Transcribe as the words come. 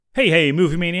Hey,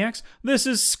 movie maniacs. This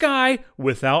is Sky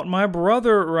without my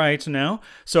brother right now.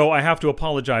 So I have to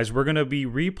apologize. We're going to be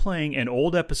replaying an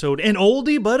old episode, an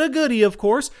oldie but a goodie, of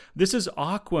course. This is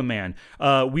Aquaman.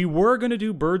 We were going to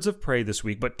do Birds of Prey this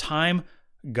week, but time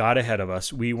got ahead of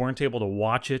us. We weren't able to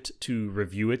watch it to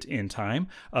review it in time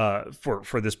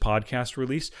for this podcast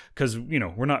release because,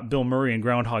 we're not Bill Murray and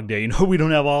Groundhog Day. We don't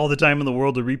have all the time in the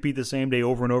world to repeat the same day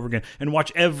over and over again and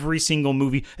watch every single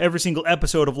movie, every single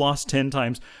episode of Lost 10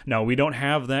 times. No, we don't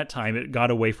have that time. It got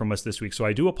away from us this week, so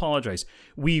I do apologize.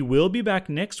 We will be back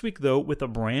next week, though, with a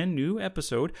brand new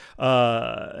episode,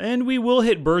 and we will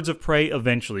hit Birds of Prey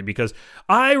eventually because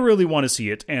I really want to see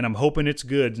it, and I'm hoping it's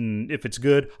good, and if it's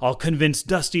good, I'll convince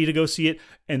Dusty to go see it,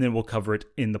 and then we'll cover it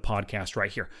in the podcast right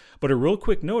here. But a real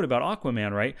quick note about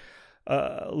Aquaman, right?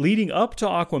 Leading up to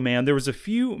Aquaman, there was a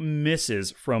few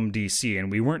misses from DC,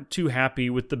 and we weren't too happy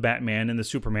with the Batman and the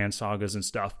Superman sagas and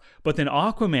stuff. But then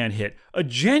Aquaman hit, a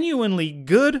genuinely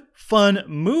good, fun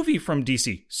movie from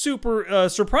DC. Super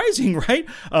surprising, right?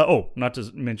 Not to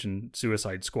mention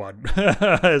Suicide Squad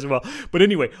as well. But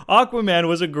anyway, Aquaman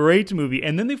was a great movie,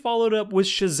 and then they followed up with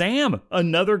Shazam,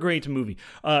 another great movie.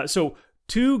 So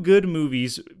two good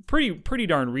movies pretty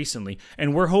darn recently,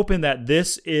 and we're hoping that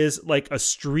this is like a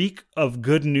streak of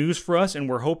good news for us, and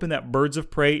we're hoping that Birds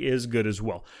of Prey is good as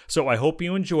well. So I hope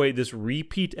you enjoy this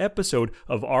repeat episode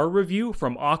of our review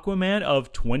from Aquaman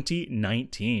of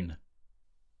 2019.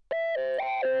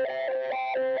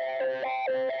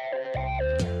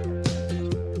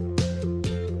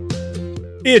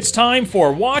 It's time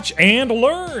for Watch and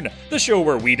Learn, the show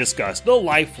where we discuss the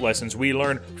life lessons we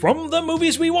learn from the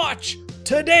movies we watch.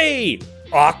 Today,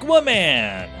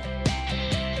 Aquaman.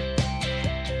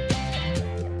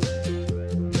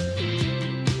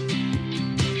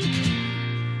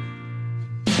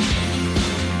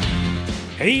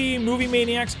 Hey, movie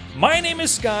maniacs. My name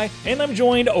is Sky, and I'm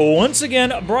joined once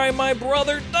again by my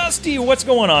brother, Dusty. What's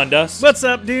going on, Dust? What's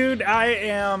up, dude? I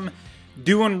am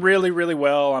doing really, really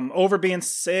well. I'm over being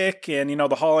sick, and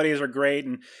the holidays are great,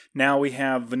 and now we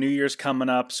have the New Year's coming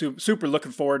up. Super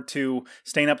looking forward to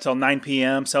staying up till 9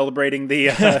 p.m. celebrating the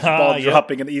ball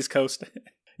dropping in the East Coast.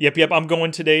 Yep. I'm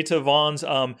going today to Vaughn's,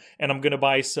 and I'm going to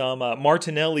buy some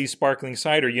Martinelli sparkling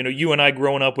cider. You and I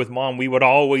growing up with Mom, we would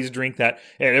always drink that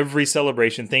at every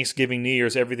celebration, Thanksgiving, New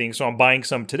Year's, everything. So I'm buying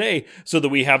some today so that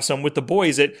we have some with the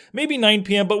boys at maybe 9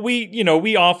 p.m. But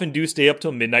we often do stay up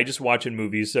till midnight just watching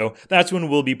movies. So that's when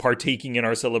we'll be partaking in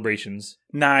our celebrations.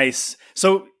 Nice.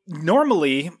 So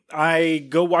normally I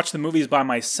go watch the movies by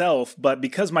myself, but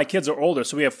because my kids are older,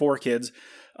 so we have 4 kids,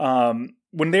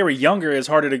 when they were younger, it's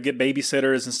harder to get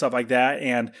babysitters and stuff like that.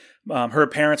 And her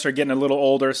parents are getting a little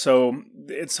older, so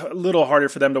it's a little harder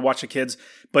for them to watch the kids.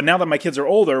 But now that my kids are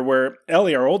older, where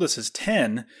Ellie, our oldest, is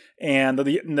 10, and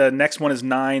the next one is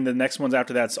 9, the next one's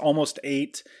after that's almost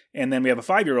 8, and then we have a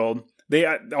 5-year-old. They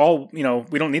all,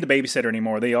 we don't need a babysitter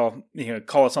anymore. They all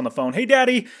call us on the phone. Hey,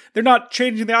 Daddy, they're not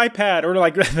changing the iPad, or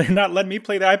like they're not letting me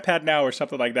play the iPad now, or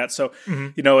something like that. So,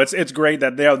 it's great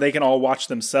that they can all watch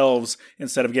themselves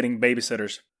instead of getting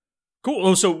babysitters. Cool.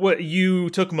 Oh, so what, you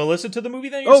took Melissa to the movie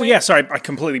then? Yeah, sorry, I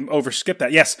completely overskipped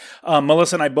that. Yes,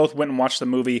 Melissa and I both went and watched the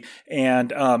movie,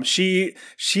 and she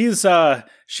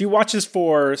watches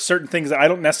for certain things that I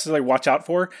don't necessarily watch out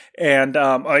for, and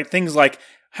things like,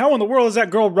 how in the world is that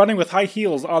girl running with high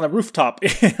heels on the rooftop?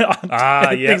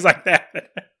 Things like that.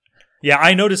 Yeah,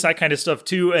 I notice that kind of stuff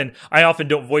too, and I often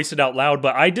don't voice it out loud,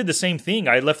 but I did the same thing.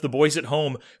 I left the boys at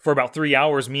home for about 3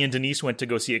 hours. Me and Denise went to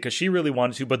go see it because she really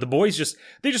wanted to, but the boys just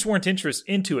weren't interested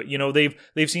into it.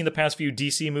 They've seen the past few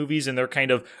DC movies, and they're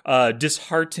kind of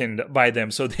disheartened by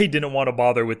them, so they didn't want to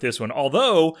bother with this one.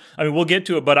 Although, we'll get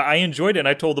to it, but I enjoyed it, and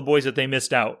I told the boys that they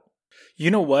missed out.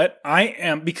 You know what?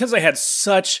 Because I had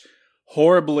such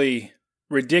horribly,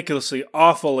 ridiculously,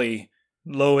 awfully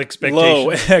low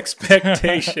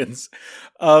expectations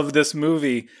of this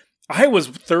movie, I was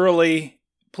thoroughly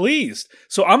pleased.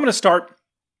 So I'm going to start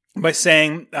by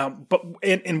saying, but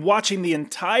in watching the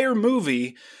entire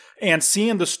movie and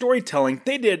seeing the storytelling,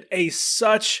 they did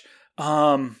such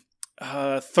thorough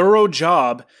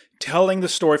job telling the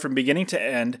story from beginning to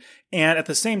end, and at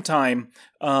the same time,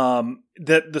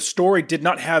 that the story did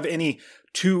not have any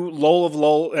too low of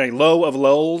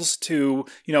lulls to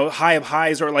high of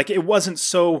highs, or like it wasn't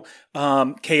so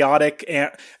chaotic,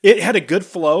 and it had a good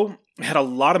flow. It had a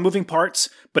lot of moving parts,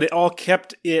 but it all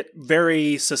kept it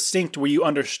very succinct where you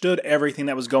understood everything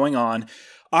that was going on.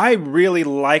 I really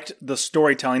liked the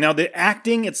storytelling. Now, the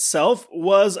acting itself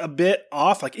was a bit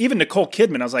off. Like, even Nicole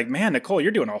Kidman, I was like, man, Nicole,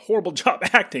 you're doing a horrible job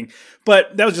acting.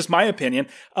 But that was just my opinion.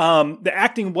 The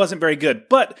acting wasn't very good,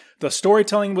 but the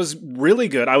storytelling was really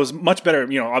good. I was much better,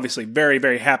 obviously very,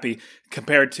 very happy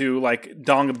compared to like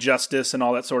Dawn of Justice and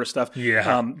all that sort of stuff.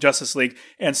 Yeah. Justice League.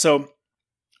 And so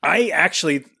I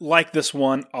actually like this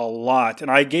one a lot,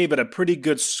 and I gave it a pretty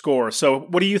good score. So,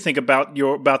 what do you think about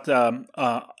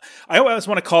I always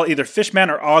want to call it either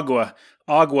Fishman or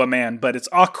Agua Man, but it's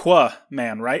Aqua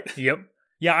Man, right? Yep.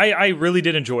 Yeah, I really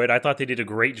did enjoy it. I thought they did a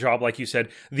great job, like you said.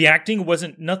 The acting was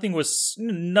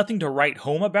nothing to write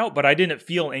home about, but I didn't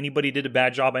feel anybody did a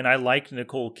bad job, and I liked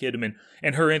Nicole Kidman,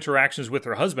 and her interactions with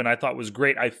her husband I thought was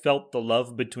great. I felt the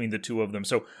love between the two of them,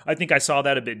 so I think I saw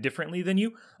that a bit differently than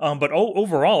you. But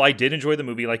overall, I did enjoy the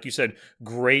movie. Like you said,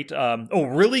 great.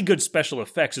 Really good special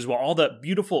effects as well. All that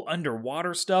beautiful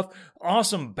underwater stuff,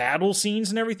 awesome battle scenes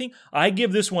and everything. I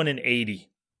give this one an 80.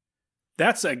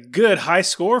 That's a good high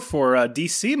score for a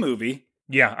DC movie.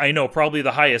 Yeah, I know, probably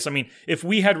the highest. I mean, if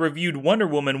we had reviewed Wonder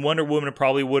Woman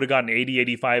probably would have gotten 80,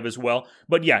 85 as well.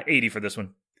 But yeah, 80 for this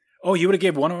one. Oh, you would have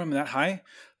gave Wonder Woman that high?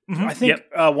 Mm-hmm. I think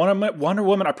Wonder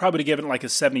Woman, I probably would have given it like a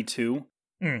 72.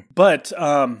 Mm. But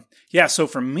so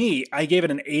for me, I gave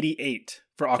it an 88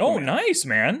 for Aquaman. Oh, nice,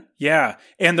 man. Yeah,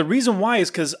 and the reason why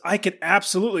is because I could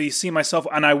absolutely see myself,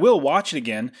 and I will watch it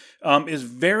again, is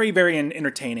very, very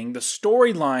entertaining. The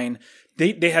storyline,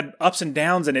 they had ups and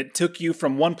downs, and it took you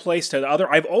from one place to the other.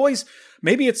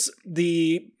 Maybe it's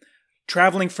the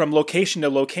traveling from location to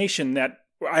location that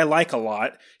I like a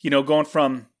lot, going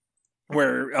from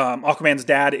where Aquaman's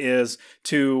dad is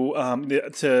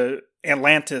to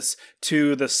Atlantis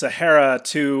to the Sahara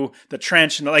to the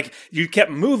trench, and like you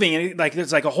kept moving, and like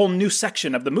there's like a whole new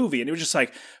section of the movie, and it was just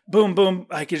like boom, boom,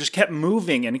 like it just kept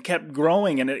moving and it kept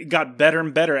growing, and it got better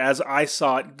and better as I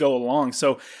saw it go along.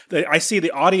 So I see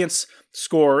the audience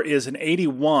score is an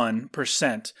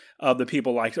 81% of the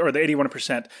people liked it, or the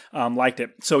 81% liked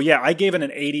it. So yeah, I gave it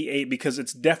an 88 because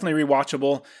it's definitely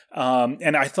rewatchable.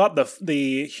 And I thought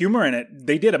the humor in it,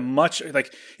 they did a much,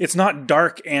 like, it's not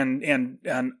dark and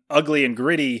ugly and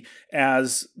gritty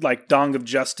as like Dawn of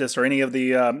Justice or any of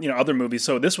the other movies.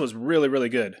 So this was really, really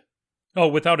good. Oh,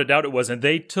 without a doubt it was. And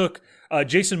they took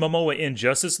Jason Momoa in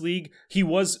Justice League. He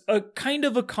was a kind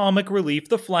of a comic relief.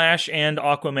 The Flash and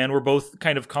Aquaman were both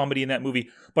kind of comedy in that movie.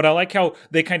 But I like how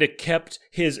they kind of kept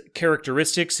his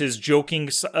characteristics, his joking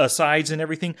sides and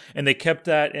everything, and they kept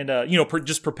that and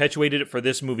just perpetuated it for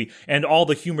this movie. And all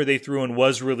the humor they threw in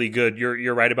was really good.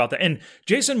 You're right about that. And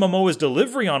Jason Momoa's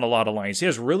delivery on a lot of lines, he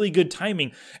has really good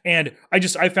timing. And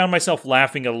I found myself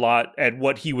laughing a lot at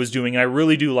what he was doing. And I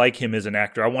really do like him as an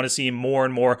actor. I want to see him more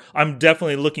and more. I'm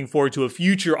definitely looking forward to a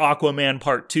future Aquaman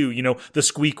Part 2. The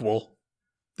Squeakquel.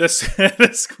 The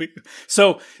squeak.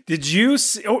 So, did you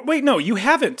see, wait, no, you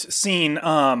haven't seen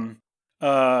Game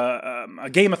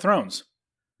of Thrones.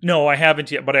 No, I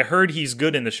haven't yet, but I heard he's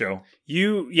good in the show.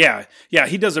 Yeah,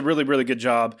 he does a really, really good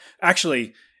job.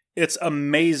 Actually, it's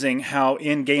amazing how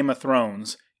in Game of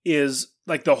Thrones is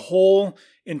like the whole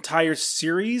entire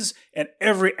series, and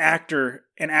every actor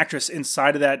and actress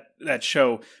inside of that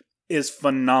show is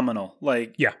phenomenal.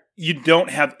 Like, yeah. You don't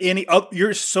have any.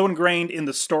 You're so ingrained in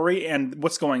the story and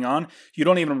what's going on, you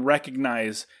don't even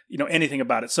recognize anything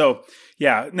about it. So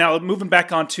yeah. Now moving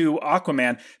back onto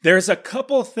Aquaman, there's a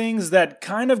couple things that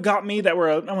kind of got me that were,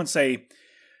 I wouldn't say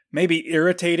maybe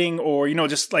irritating, or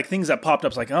just like things that popped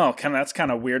up. It's like, oh, that's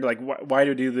kind of weird. Like why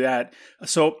do you do that?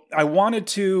 So I wanted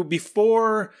to,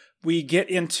 before we get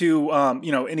into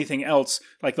anything else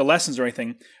like the lessons or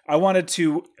anything, I wanted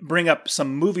to bring up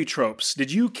some movie tropes.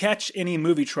 Did you catch any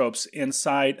movie tropes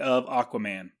inside of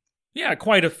Aquaman? Yeah,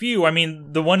 quite a few. I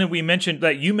mean, the one that you mentioned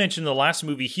in the last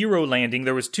movie, Hero Landing,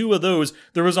 there was 2 of those.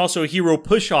 There was also a hero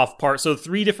push-off part, so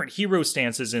 3 different hero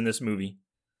stances in this movie.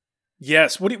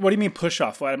 Yes. What do you mean push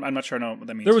off? I'm not sure I know what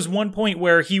that means. There was one point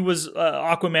where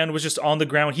Aquaman was just on the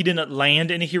ground. He didn't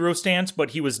land in a hero stance, but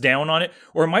he was down on it.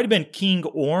 Or it might have been King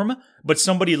Orm, but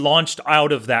somebody launched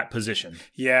out of that position.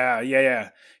 Yeah.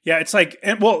 It's like,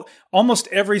 almost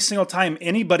every single time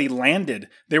anybody landed,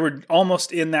 they were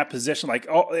almost in that position. Like,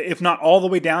 if not all the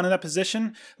way down in that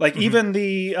position. Like even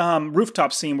the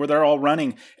rooftop scene where they're all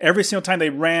running, every single time they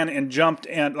ran and jumped,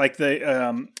 and like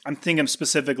I'm thinking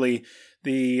specifically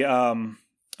the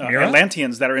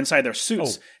Atlanteans that are inside their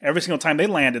suits. Every single time they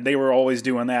landed, they were always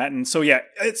doing that. And so, yeah,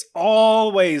 it's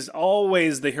always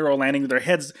the hero landing with their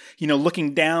heads,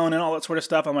 looking down and all that sort of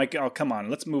stuff. I'm like, oh, come on,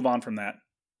 let's move on from that.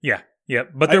 Yeah.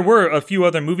 But there were a few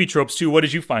other movie tropes too. What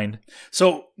did you find?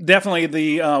 So definitely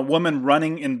the woman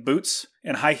running in boots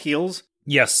and high heels.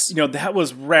 Yes. That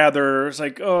was rather, it's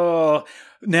like, oh,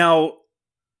 now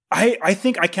I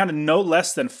think I counted no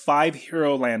less than 5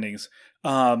 hero landings.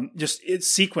 Just its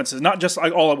sequences, not just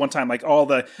like all at one time, like all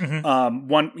the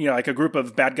one, like a group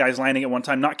of bad guys landing at one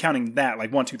time, not counting that,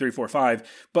 like 1, 2, 3, 4,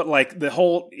 5, but like the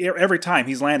whole, every time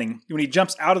he's landing, when he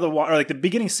jumps out of the water, like the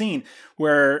beginning scene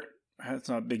where, it's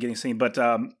not a beginning scene, but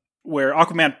where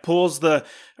Aquaman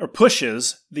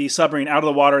pushes the submarine out of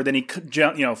the water, then he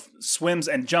swims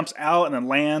and jumps out and then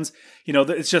lands.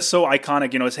 It's just so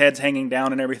iconic. His head's hanging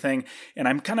down and everything. And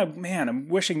I'm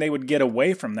wishing they would get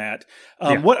away from that.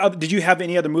 What did you have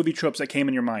any other movie tropes that came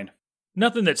in your mind?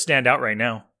 Nothing that stand out right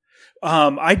now.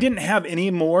 I didn't have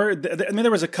any more. There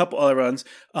was a couple other ones.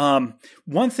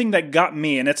 One thing that got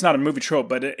me, and it's not a movie trope,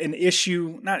 but it's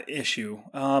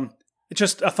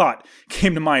just a thought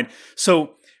came to mind.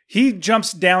 So he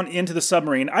jumps down into the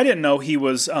submarine. I didn't know he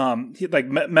was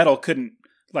metal couldn't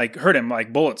hurt him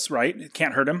like bullets, right? It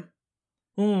can't hurt him.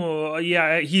 Oh,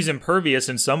 yeah, he's impervious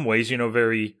in some ways,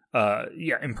 very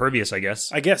impervious, I guess.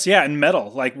 I guess, yeah, and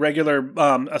metal, like regular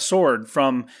a sword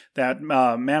from that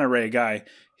Manta Ray guy.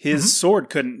 His sword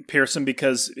couldn't pierce him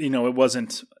because, it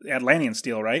wasn't Atlantean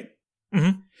steel, right?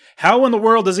 Mm-hmm. How in the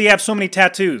world does he have so many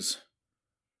tattoos?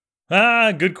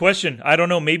 Good question. I don't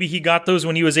know. Maybe he got those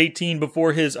when he was 18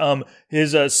 before his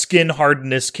skin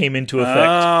hardness came into effect.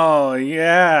 Oh,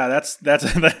 yeah. That's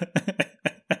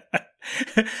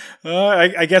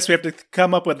I guess we have to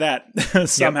come up with that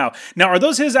somehow. Yep. Now, are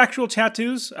those his actual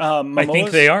tattoos? I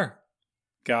think they are.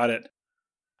 Got it.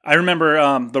 I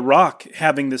remember The Rock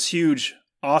having this huge,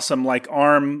 awesome,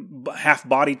 arm, half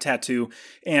body tattoo,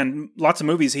 and lots of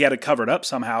movies he had it covered up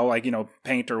somehow,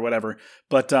 paint or whatever.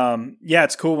 But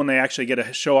it's cool when they actually get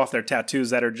to show off their tattoos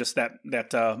that are just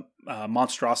that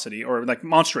monstrosity or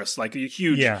monstrous,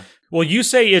 huge. Yeah. Well, you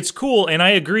say it's cool, and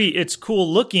I agree it's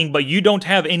cool looking, but you don't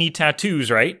have any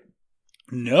tattoos, right?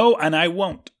 No, and I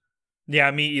won't. Yeah,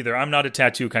 me either. I'm not a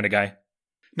tattoo kind of guy.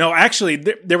 No, actually,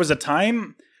 there was a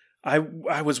time I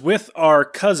was with our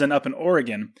cousin up in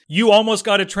Oregon. You almost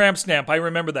got a tramp stamp. I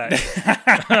remember that.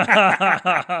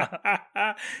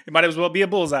 It might as well be a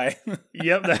bullseye.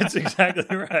 Yep, that's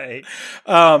exactly right.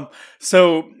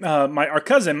 So our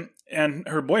cousin and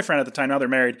her boyfriend at the time, now they're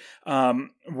married,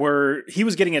 he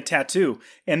was getting a tattoo.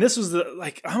 And this was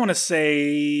I want to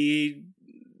say,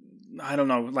 I don't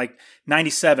know,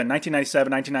 1997,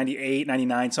 1998,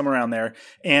 99, somewhere around there.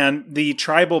 And the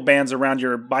tribal bands around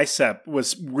your bicep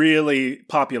was really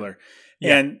popular.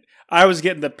 Yeah. And I was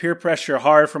getting the peer pressure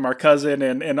hard from our cousin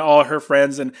and all her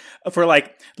friends. And for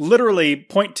literally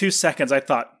 0.2 seconds, I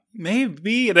thought,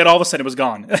 maybe. And then all of a sudden it was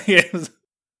gone.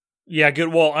 Yeah, good.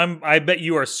 Well, I bet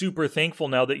you are super thankful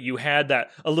now that you had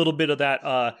a little bit of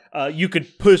that. You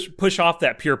could push off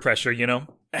that peer pressure,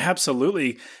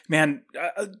 Absolutely, man.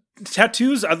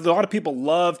 Tattoos. A lot of people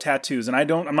love tattoos, and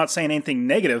I'm not saying anything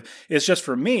negative. It's just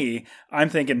for me, I'm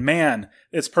thinking, man,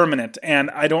 it's permanent, and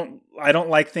I don't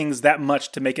like things that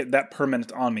much to make it that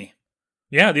permanent on me.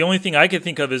 Yeah, the only thing I can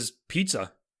think of is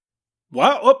pizza.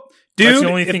 Wow, oh, dude, that's the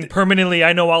only thing permanently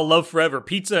I know I'll love forever.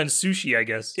 Pizza and sushi, I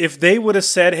guess. If they would have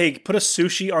said, "Hey, put a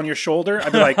sushi on your shoulder,"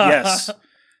 I'd be like, yes.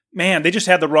 Man, they just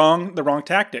had the wrong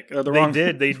tactic. They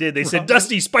did. They said,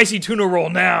 Dusty, spicy tuna roll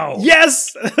now.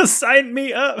 Yes! Sign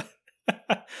me up.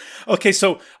 Okay,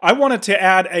 so I wanted to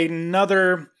add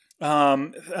another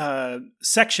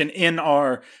section in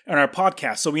our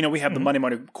podcast. So we have the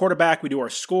Monday quarterback. We do our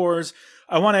scores.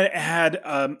 I want to add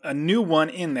a new one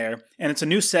in there, and it's a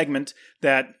new segment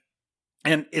that,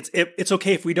 and it's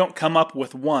okay if we don't come up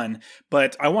with one,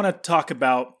 but I want to talk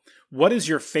about what is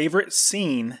your favorite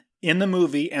scene in the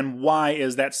movie, and why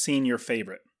is that scene your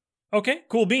favorite? Okay,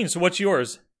 cool beans. So what's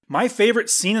yours? My favorite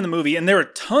scene in the movie, and there are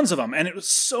tons of them, and it was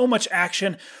so much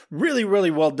action, really,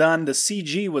 really well done. The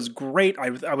CG was great.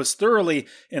 I was thoroughly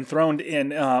engrossed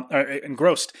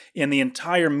in the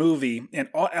entire movie and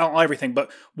everything.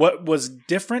 But what was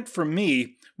different for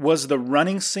me was the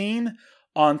running scene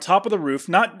on top of the roof.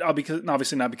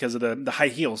 Obviously not because of the high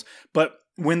heels, but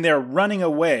when they're running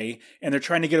away and they're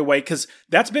trying to get away, because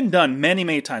that's been done many,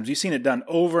 many times. You've seen it done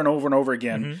over and over and over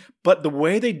again. Mm-hmm. But the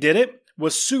way they did it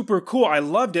was super cool. I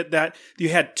loved it that you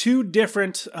had two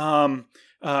different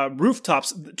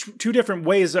rooftops, two different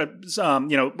ways. What's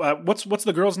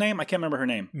the girl's name? I can't remember her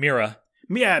name. Mira.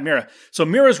 Yeah, Mira. So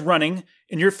Mira's running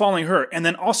and you're following her. And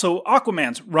then also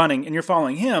Aquaman's running and you're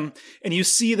following him. And you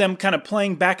see them kind of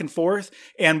playing back and forth.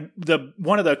 And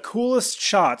one of the coolest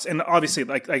shots, and obviously,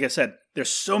 like I said, there's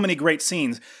so many great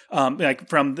scenes, like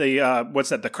from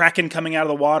the Kraken coming out of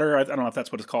the water. I don't know if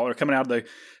that's what it's called, or coming out of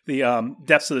the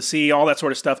depths of the sea, all that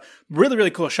sort of stuff. Really,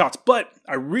 really cool shots. But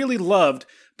I really loved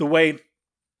the way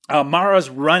Mara's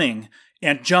running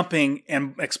and jumping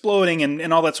and exploding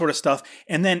and all that sort of stuff.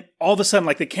 And then all of a sudden,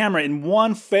 like the camera in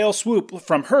one fell swoop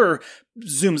from her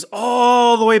zooms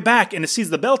all the way back and it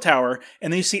sees the bell tower.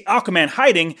 And then you see Aquaman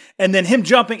hiding and then him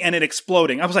jumping and it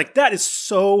exploding. I was like, that is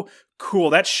so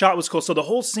cool. That shot was cool. So the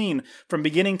whole scene from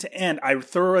beginning to end, I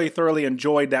thoroughly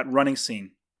enjoyed that running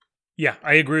scene. Yeah,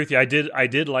 I agree with you. I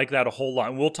did like that a whole lot.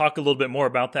 And we'll talk a little bit more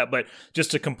about that. But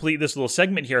just to complete this little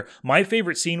segment here, my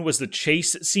favorite scene was the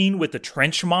chase scene with the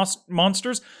trench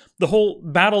monsters. The whole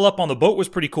battle up on the boat was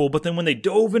pretty cool. But then when they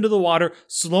dove into the water,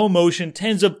 slow motion,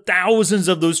 tens of thousands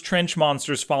of those trench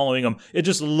monsters following them. It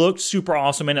just looked super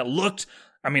awesome. And it looked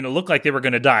like they were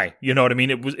going to die. You know what I mean?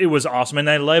 It was awesome. And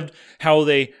I loved how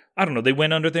they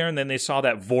went under there and then they saw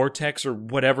that vortex or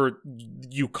whatever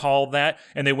you call that.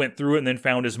 And they went through it and then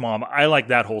found his mom. I like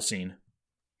that whole scene.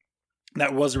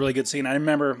 That was a really good scene. I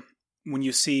remember when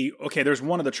you see, okay, there's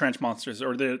one of the trench monsters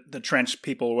or the trench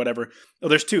people or whatever. Oh,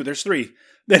 there's two, there's three.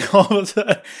 Then all of a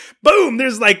sudden, boom,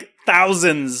 there's like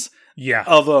thousands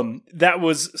of them. That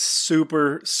was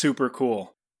super, super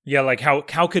cool. Yeah, like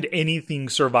how could anything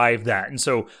survive that? And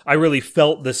so I really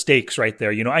felt the stakes right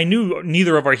there. You know, I knew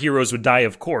neither of our heroes would die,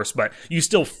 of course, but you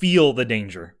still feel the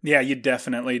danger. Yeah, you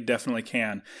definitely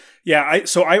can. Yeah,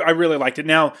 I really liked it.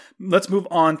 Now, let's move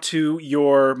on to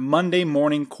your Monday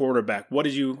morning quarterback. What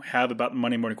did you have about the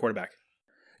Monday morning quarterback?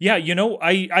 Yeah, you know,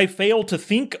 I failed to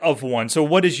think of one. So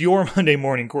what is your Monday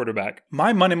morning quarterback?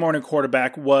 My Monday morning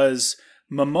quarterback was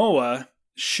Momoa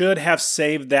should have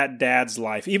saved that dad's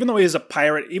life. Even though he's a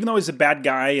pirate, even though he's a bad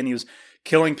guy and he was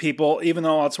killing people, even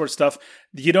though all that sort of stuff,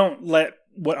 you don't let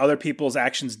what other people's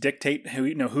actions dictate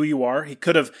who you are. He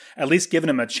could have at least given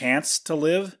him a chance to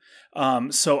live.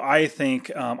 So I think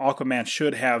Aquaman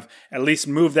should have at least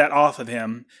moved that off of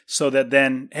him so that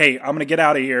then, hey, I'm going to get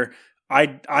out of here.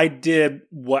 I did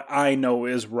what I know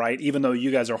is right, even though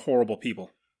you guys are horrible people.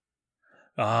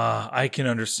 I can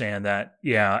understand that.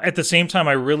 Yeah. At the same time,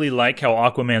 I really like how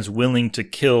Aquaman's willing to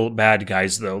kill bad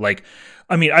guys, though. Like,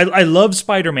 I mean, I love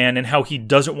Spider-Man and how he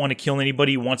doesn't want to kill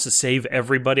anybody. He wants to save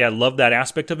everybody. I love that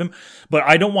aspect of him. But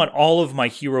I don't want all of my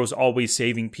heroes always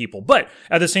saving people. But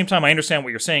at the same time, I understand what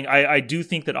you're saying. I do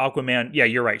think that Aquaman, yeah,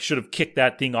 you're right, should have kicked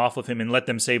that thing off of him and let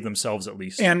them save themselves at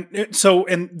least. And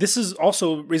this is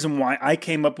also the reason why I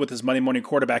came up with this Monday morning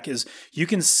quarterback is you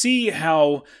can see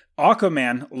how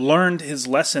Aquaman learned his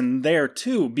lesson there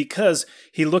too, because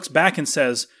he looks back and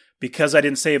says, because I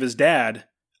didn't save his dad,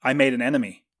 I made an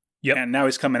enemy. Yep. And now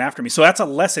he's coming after me. So that's a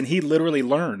lesson he literally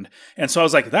learned. And so I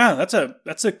was like, that's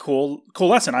a cool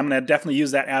lesson. I'm going to definitely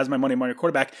use that as my Monday morning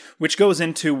quarterback, which goes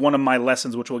into one of my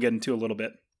lessons, which we'll get into a little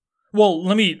bit. Well,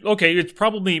 it's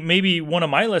probably maybe one of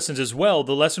my lessons as well.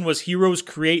 The lesson was heroes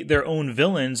create their own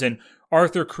villains, and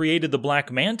Arthur created the Black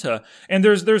Manta. And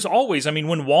there's always, I mean,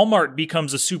 when Walmart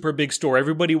becomes a super big store,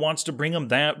 everybody wants to bring them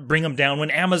down.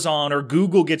 When Amazon or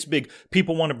Google gets big,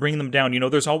 people want to bring them down. You know,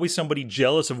 there's always somebody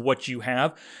jealous of what you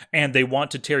have and they want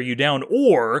to tear you down,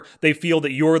 or they feel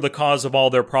that you're the cause of all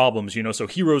their problems, you know, so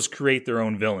heroes create their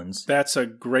own villains. That's a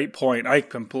great point. I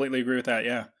completely agree with that.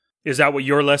 Yeah. Is that what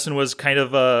your lesson was kind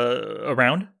of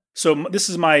around? So this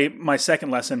is my second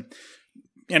lesson.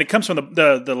 And it comes from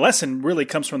the lesson really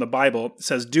comes from the Bible. It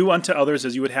says, do unto others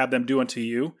as you would have them do unto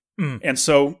you. And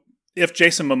so if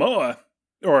Jason Momoa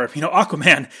or,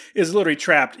 Aquaman is literally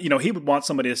trapped, he would want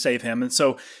somebody to save him. And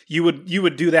so you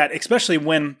would do that, especially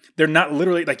when they're not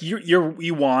literally like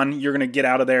you won, you're going to get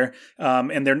out of there.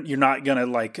 And you're not going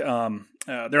to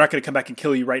they're not going to come back and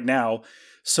kill you right now.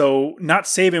 So not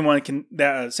saving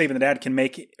saving the dad can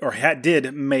make, or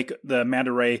did make the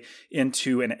Manta Ray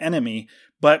into an enemy,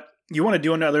 but you want to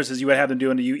do unto others as you would have them do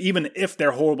unto you, even if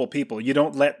they're horrible people. You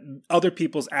don't let other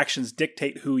people's actions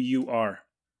dictate who you are.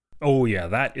 Oh yeah,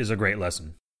 that is a great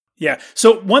lesson. Yeah.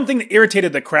 So one thing that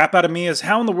irritated the crap out of me is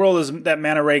how in the world is that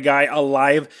Manta Ray guy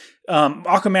alive?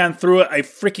 Aquaman threw a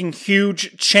freaking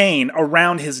huge chain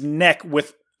around his neck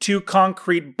with 2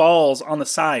 concrete balls on the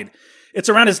side. It's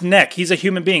around his neck. He's a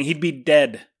human being. He'd be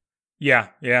dead. Yeah.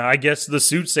 I guess the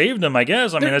suit saved him, I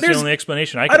guess. I mean, that's the only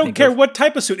explanation I can think of. I don't care what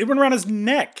type of suit. It went around his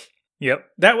neck. Yep.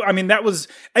 That was,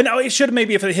 and it should have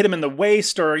maybe if it hit him in the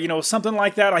waist or, something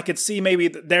like that, I could see maybe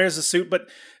there's a suit, but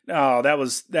that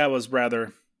was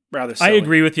rather silly. I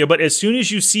agree with you, but as soon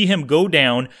as you see him go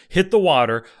down, hit the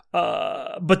water,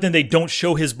 but then they don't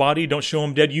show his body, don't show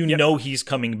him dead, know he's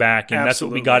coming back, and That's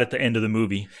what we got at the end of the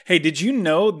movie. Hey, did you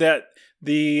know that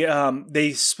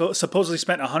they supposedly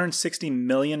spent $160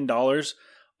 million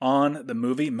on the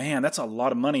movie? Man, that's a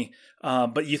lot of money.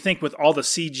 But you think with all the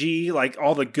CG, like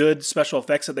all the good special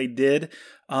effects that they did,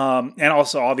 and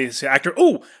also obviously actor.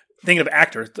 Oh, thinking of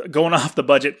actor, going off the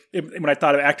budget, when I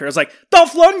thought of actor, I was like,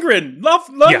 Dolph Lundgren! Dolph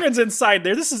Lundgren's inside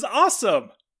there. This is awesome.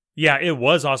 Yeah, it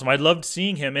was awesome. I loved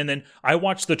seeing him. And then I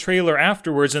watched the trailer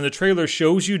afterwards, and the trailer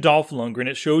shows you Dolph Lundgren.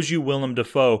 It shows you Willem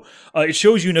Dafoe. It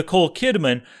shows you Nicole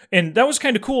Kidman. And that was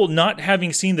kind of cool, not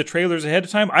having seen the trailers ahead of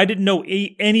time. I didn't know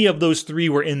any of those three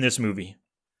were in this movie.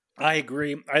 I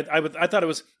agree. I thought it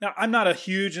was. Now, I'm not a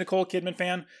huge Nicole Kidman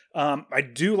fan. I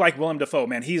do like Willem Dafoe.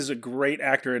 Man, he's a great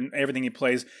actor in everything he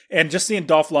plays. And just seeing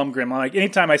Dolph Lundgren, like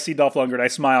anytime I see Dolph Lundgren, I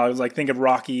smile. I was like, think of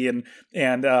Rocky, and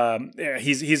yeah,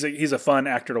 he's a fun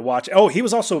actor to watch. Oh, he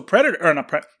was also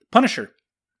Punisher.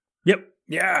 Yep.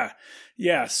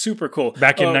 Yeah, super cool.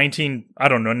 Back in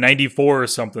 94 or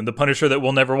something. The Punisher that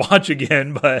we'll never watch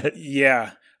again, but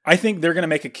yeah. I think they're going to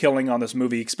make a killing on this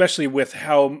movie, especially with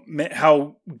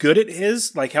how good it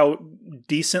is, like how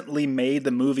decently made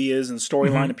the movie is and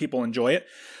storyline, and people enjoy it.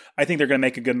 I think they're going to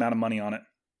make a good amount of money on it.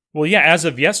 Well, yeah, as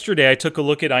of yesterday, I took a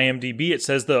look at IMDb. It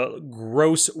says the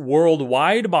gross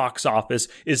worldwide box office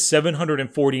is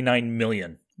 $749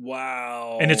 million.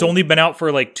 Wow. And it's only been out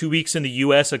for like 2 weeks in the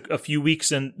US, a few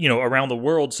weeks in, around the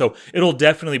world. So it'll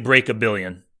definitely break $1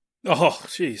 billion. Oh,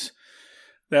 jeez.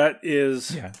 That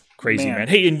is... Yeah. Crazy, man.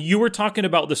 Hey, and you were talking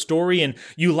about the story, and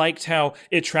you liked how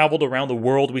it traveled around the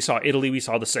world. We saw Italy, we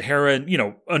saw the Sahara,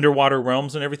 and, underwater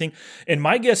realms and everything. And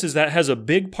my guess is that has a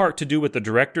big part to do with the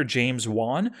director, James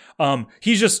Wan.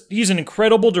 He's an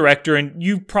incredible director, and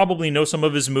you probably know some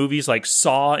of his movies like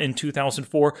Saw in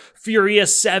 2004,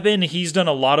 Furious 7. He's done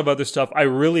a lot of other stuff. I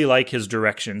really like his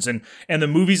directions, and the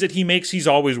movies that he makes, he's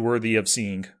always worthy of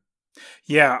seeing.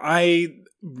 Yeah, I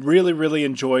really, really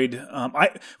enjoyed.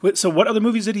 So what other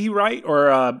movies did he write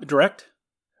or direct?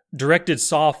 Directed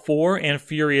Saw 4 and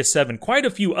Furious 7. Quite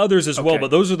a few others as well, but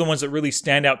those are the ones that really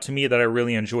stand out to me that I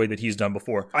really enjoy that he's done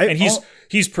before.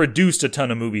 He's produced a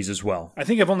ton of movies as well. I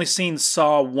think I've only seen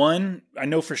Saw 1. I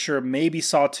know for sure maybe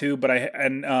Saw 2, but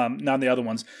not the other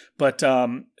ones. But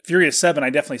Furious 7,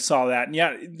 I definitely saw that. And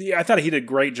yeah, I thought he did a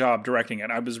great job directing it.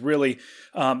 I was really,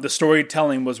 the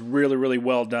storytelling was really, really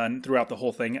well done throughout the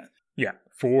whole thing. Yeah,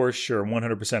 for sure.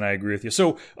 100% I agree with you.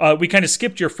 So we kind of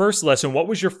skipped your first lesson. What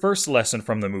was your first lesson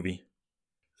from the movie?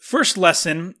 First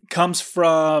lesson comes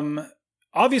from,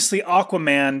 obviously,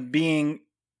 Aquaman being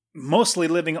mostly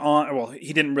living on, well,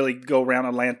 he didn't really go around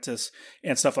Atlantis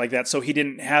and stuff like that, so he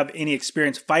didn't have any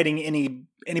experience fighting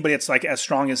anybody that's like as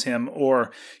strong as him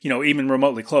or, even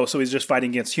remotely close, so he's just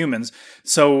fighting against humans.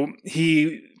 So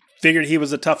he figured he was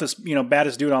the toughest,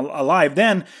 baddest dude alive.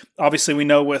 Then, obviously, we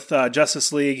know with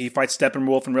Justice League, he fights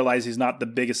Steppenwolf and realizes he's not the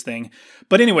biggest thing.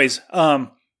 But anyways,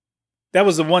 that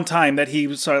was the one time that he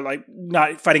was sort of like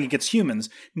not fighting against humans.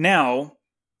 Now,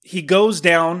 he goes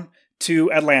down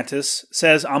to Atlantis,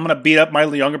 says, I'm going to beat up my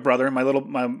younger brother,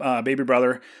 my baby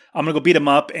brother. I'm going to go beat him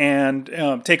up and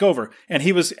take over. And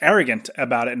he was arrogant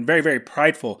about it and very, very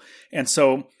prideful. And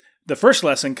so the first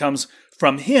lesson comes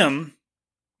from him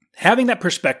having that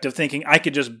perspective, thinking I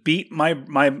could just beat my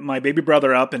baby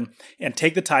brother up and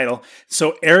take the title.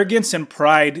 So arrogance and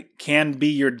pride can be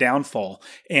your downfall.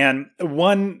 And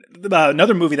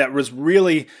another movie that was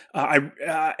really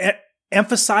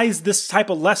emphasized this type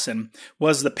of lesson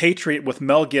was The Patriot with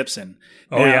Mel Gibson.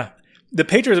 The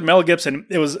Patriot with Mel Gibson.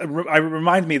 It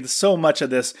reminded me so much of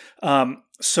this.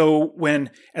 So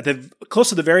when close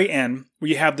to the very end, where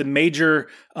you have the major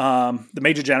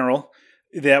general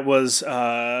that was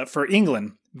for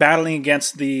England battling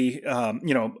against the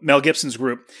Mel Gibson's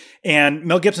group, and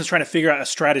Mel Gibson's trying to figure out a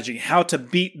strategy how to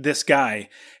beat this guy,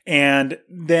 and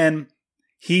then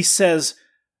he says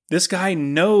this guy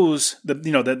knows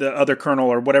the other colonel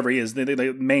or whatever he is,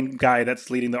 the main guy that's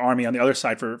leading the army on the other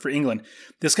side for England.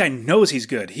 This guy knows he's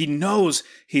good. He knows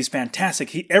he's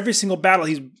fantastic. Every single battle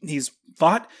he's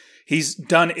fought, he's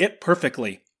done it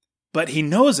perfectly, but he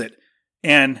knows it,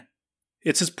 and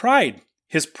it's his pride.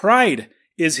 His pride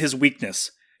is his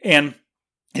weakness, and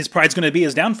his pride's going to be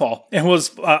his downfall. And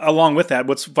along with that,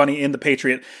 what's funny in The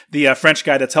Patriot, the French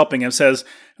guy that's helping him says,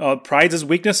 pride's his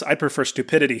weakness? I prefer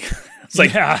stupidity. It's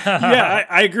like, yeah,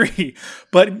 I agree.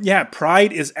 But yeah,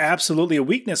 pride is absolutely a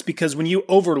weakness, because when you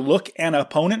overlook an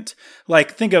opponent,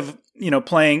 like think of,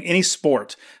 playing any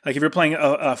sport, like if you're playing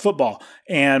a football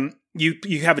and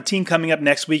you have a team coming up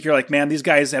next week, you're like, man, these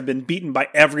guys have been beaten by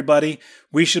everybody.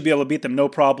 We should be able to beat them, no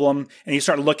problem. And you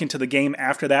start looking to the game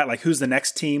after that, like who's the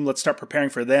next team? Let's start preparing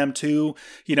for them too.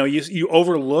 You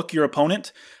overlook your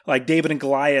opponent, like David and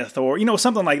Goliath, or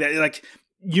something like that. Like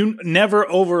you never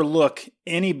overlook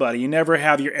anybody. You never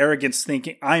have your arrogance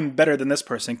thinking I'm better than this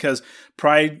person, because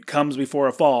pride comes before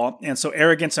a fall, and so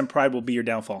arrogance and pride will be your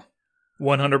downfall.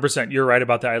 100%. You're right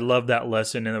about that. I love that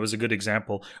lesson, and it was a good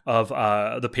example of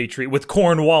the Patriot with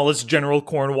Cornwallis, General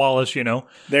Cornwallis, you know.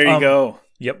 There you go.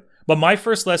 Yep. But my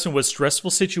first lesson was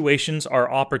stressful situations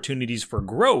are opportunities for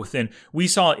growth. And we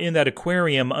saw in that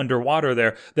aquarium underwater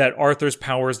there that Arthur's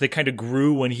powers, they kind of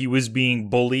grew when he was being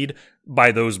bullied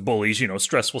by those bullies, you know,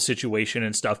 stressful situation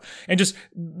and stuff. And just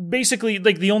basically,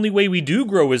 like, the only way we do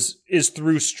grow is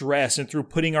through stress and through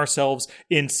putting ourselves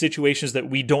in situations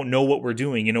that we don't know what we're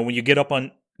doing. You know, when you get up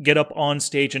on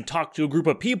stage and talk to a group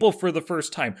of people for the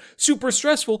first time. Super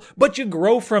stressful, but you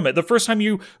grow from it. The first time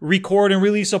you record and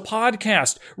release a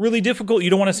podcast, really difficult.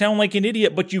 You don't want to sound like an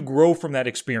idiot, but you grow from that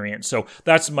experience. So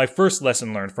that's my first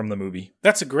lesson learned from the movie.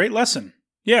 That's a great lesson.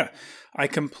 Yeah, I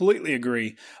completely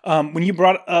agree. When you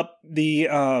brought up the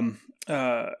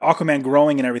Aquaman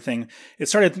growing and everything, it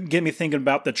started getting me thinking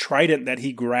about the trident that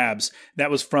he grabs.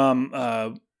 That was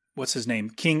from, what's his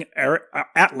name? King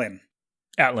Atlan.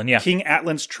 Atlan, yeah. King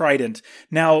Atlan's trident.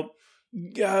 Now,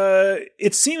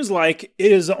 it seems like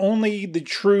it is only the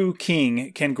true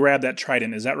king can grab that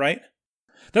trident. Is that right?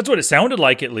 That's what it sounded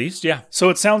like, at least, yeah. So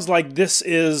it sounds like this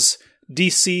is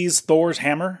DC's Thor's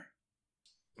hammer?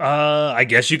 I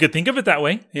guess you could think of it that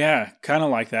way. Yeah, kind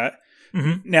of like that.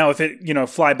 Mm-hmm. Now, if it,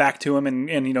 fly back to him and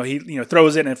he,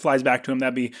 throws it and it flies back to him,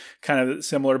 that'd be kind of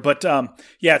similar. But,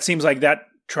 yeah, it seems like that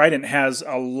trident has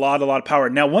a lot of power.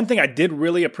 Now, one thing I did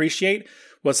really appreciate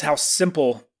was how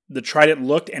simple the trident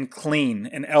looked and clean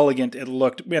and elegant it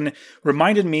looked. And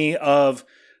reminded me of,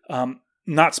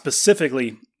 not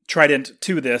specifically trident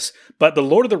to this, but the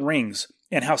Lord of the Rings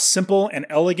and how simple and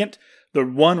elegant the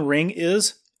One Ring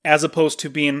is, as opposed to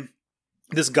being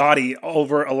this gaudy,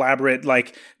 over elaborate,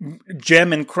 like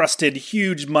gem encrusted,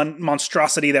 huge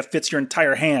monstrosity that fits your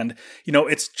entire hand.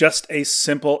 It's just a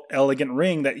simple, elegant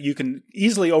ring that you can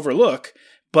easily overlook,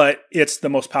 but it's the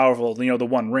most powerful, the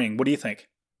One Ring. What do you think?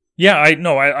 Yeah,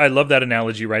 I love that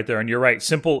analogy right there. And you're right.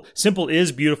 Simple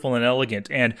is beautiful and elegant,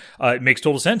 and it makes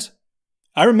total sense.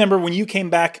 I remember when you came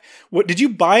back, did you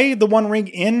buy the One Ring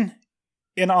in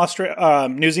Australia,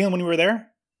 New Zealand when you were there?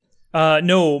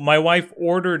 No, my wife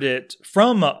ordered it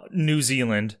from New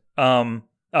Zealand, from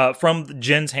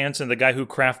Jens Hansen, the guy who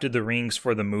crafted the rings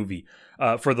for the movie,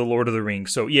 for the Lord of the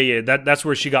Rings. So yeah, that's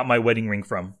where she got my wedding ring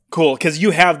from. Cool, because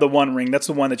you have the One Ring. That's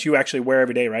the one that you actually wear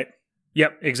every day, right?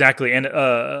 Yep, exactly, and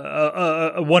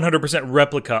a 100%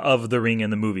 replica of the ring in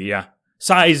the movie. Yeah,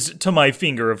 size to my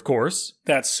finger, of course.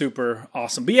 That's super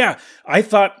awesome. But yeah, I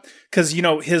thought because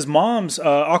his mom's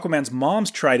Aquaman's mom's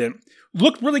trident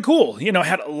looked really cool.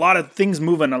 Had a lot of things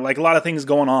moving, like a lot of things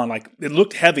going on. Like it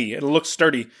looked heavy, it looked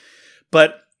sturdy.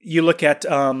 But you look at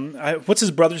what's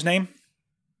his brother's name?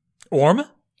 Orm.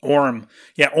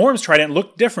 Yeah, Orm's trident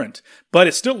looked different, but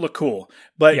it still looked cool.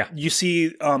 But yeah, you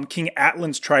see King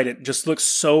Atlan's trident just looks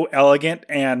so elegant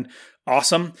and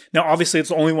awesome. Now, obviously, it's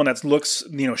the only one that looks,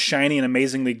 shiny and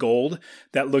amazingly gold.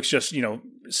 That looks just,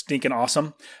 stinking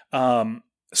awesome.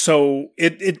 So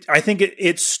I think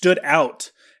it stood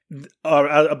out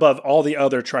above all the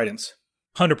other tridents.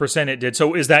 100% it did.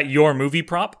 So is that your movie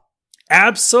prop?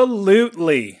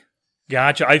 Absolutely.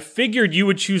 Gotcha. I figured you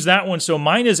would choose that one. So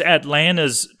mine is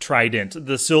Atlanta's trident,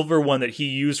 the silver one that he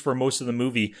used for most of the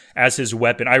movie as his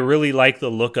weapon. I really like the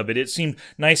look of it. It seemed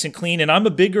nice and clean, and I'm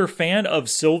a bigger fan of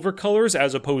silver colors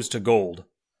as opposed to gold.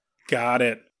 Got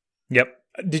it. Yep.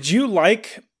 Did you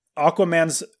like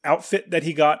Aquaman's outfit that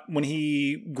he got when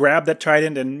he grabbed that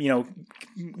trident and,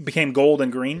 became gold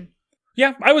and green?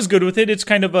 Yeah, I was good with it. It's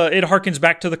kind of it harkens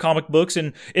back to the comic books,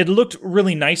 and it looked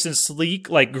really nice and sleek,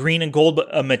 like green and gold, but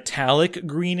a metallic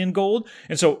green and gold.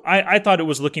 And so I thought it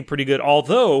was looking pretty good.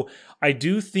 Although I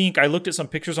do think, I looked at some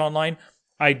pictures online,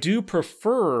 I do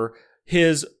prefer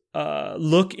his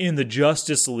look in the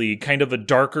Justice League, kind of a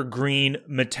darker green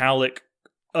metallic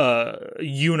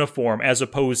uniform as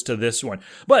opposed to this one.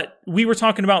 But we were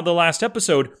talking about in the last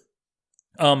episode,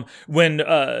 when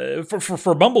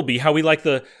for Bumblebee, how we like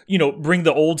bring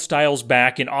the old styles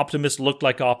back, and Optimus looked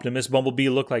like Optimus, Bumblebee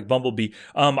looked like Bumblebee.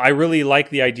 I really like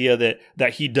the idea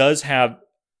that he does have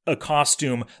a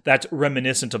costume that's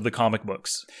reminiscent of the comic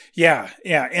books. Yeah.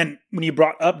 And when you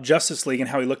brought up Justice League and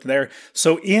how he looked there,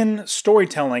 so in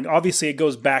storytelling, obviously it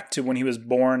goes back to when he was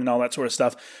born and all that sort of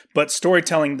stuff, but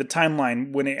storytelling, the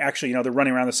timeline, when it actually, they're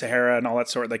running around the Sahara and all that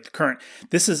sort of, like the current,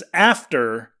 this is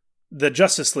after the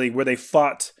Justice League where they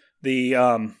fought the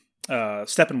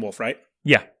Steppenwolf, right?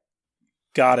 Yeah.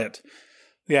 Got it.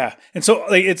 Yeah, and so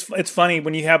like it's funny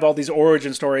when you have all these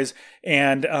origin stories,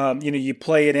 and you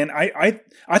play it in. I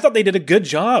thought they did a good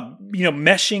job,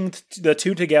 meshing the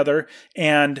two together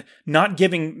and not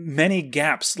giving many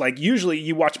gaps. Like usually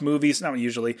you watch movies, not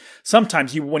usually.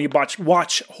 Sometimes when you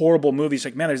watch horrible movies,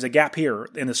 like man, there's a gap here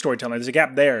in the storytelling. There's a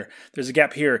gap there. There's a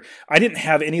gap here. I didn't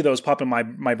have any of those pop in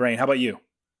my brain. How about you?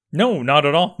 No, not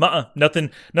at all. Nothing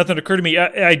occurred to me.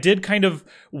 I did kind of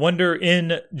wonder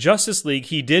in Justice League,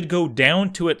 he did go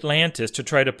down to Atlantis to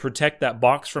try to protect that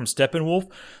box from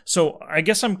Steppenwolf. So I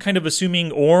guess I'm kind of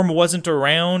assuming Orm wasn't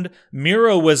around.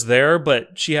 Mira was there,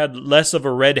 but she had less of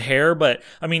a red hair. But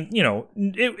I mean,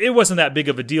 it wasn't that big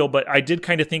of a deal. But I did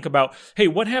kind of think about, hey,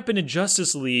 what happened in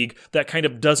Justice League that kind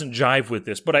of doesn't jive with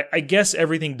this? But I guess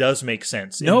everything does make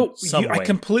sense. No, way. I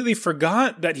completely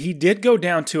forgot that he did go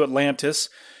down to Atlantis.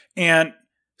 And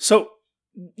so,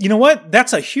 you know what?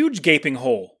 That's a huge gaping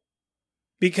hole.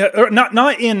 Because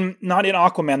not in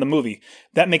Aquaman the movie.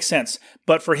 That makes sense.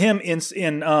 But for him in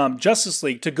Justice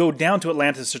League to go down to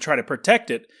Atlantis to try to protect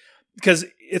it, because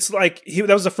it's like that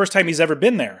was the first time he's ever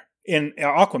been there in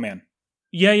Aquaman.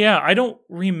 Yeah. I don't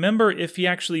remember if he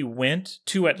actually went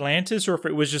to Atlantis or if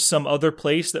it was just some other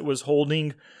place that was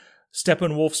holding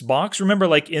Steppenwolf's box. Remember,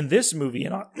 like in this movie,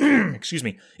 excuse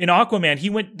me, in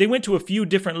Aquaman, they went to a few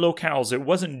different locales. It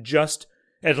wasn't just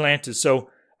Atlantis. So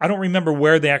I don't remember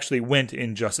where they actually went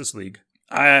in Justice League.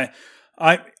 I'm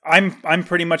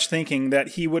pretty much thinking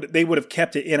that they would have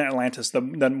kept it in Atlantis, the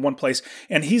one place.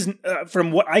 And he's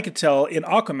from what I could tell in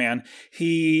Aquaman,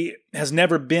 he has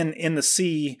never been in the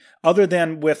sea other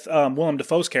than with Willem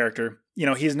Dafoe's character.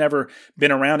 He's never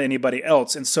been around anybody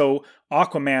else, and so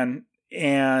Aquaman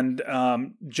and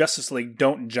Justice League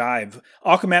don't jive.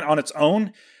 Aquaman on its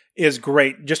own is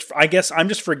great. I guess I'm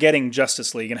just forgetting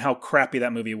Justice League and how crappy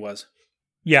that movie was.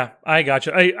 Yeah, I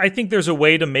gotcha. I think there's a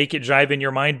way to make it jive in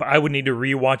your mind, but I would need to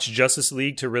rewatch Justice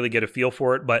League to really get a feel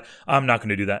for it, but I'm not going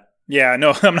to do that. Yeah,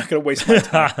 no, I'm not going to waste my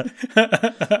time.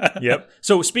 Yep.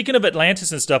 So speaking of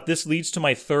Atlantis and stuff, this leads to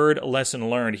my third lesson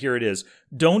learned. Here it is.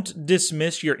 Don't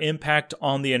dismiss your impact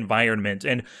on the environment.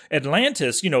 And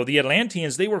Atlantis, the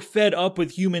Atlanteans, they were fed up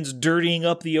with humans dirtying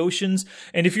up the oceans.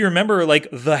 And if you remember, like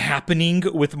The Happening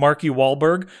with Marky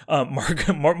Wahlberg, Mark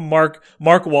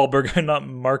Wahlberg, not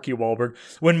Marky Wahlberg.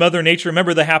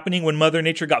 Remember The Happening when Mother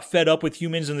Nature got fed up with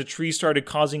humans and the trees started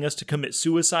causing us to commit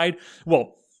suicide?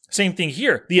 Well, same thing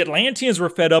here. The Atlanteans were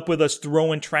fed up with us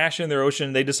throwing trash in their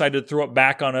ocean. They decided to throw it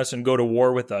back on us and go to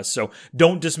war with us. So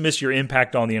don't dismiss your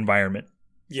impact on the environment.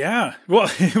 Yeah.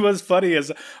 Well, it was funny as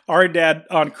our dad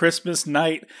on Christmas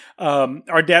night,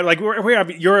 our dad, like we have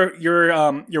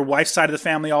your wife's side of the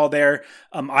family all there.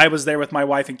 I was there with my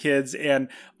wife and kids, and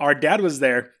our dad was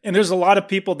there. And there's a lot of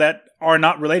people that are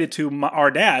not related to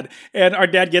our dad. And our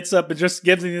dad gets up and just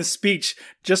gives me this speech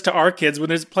just to our kids when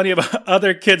there's plenty of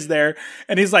other kids there.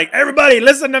 And he's like, everybody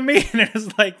listen to me. And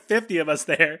there's like 50 of us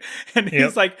there. And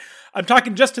he's like, I'm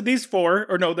talking just to these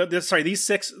these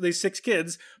six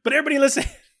kids, but everybody listen.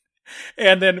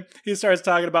 And then he starts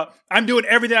talking about, I'm doing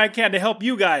everything I can to help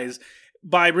you guys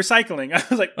by recycling. I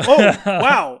was like, oh,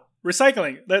 wow,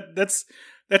 recycling.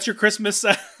 That's your Christmas.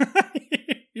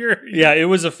 Yeah, it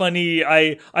was a funny,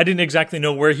 I didn't exactly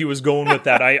know where he was going with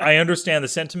that. I understand the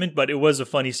sentiment, but it was a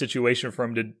funny situation for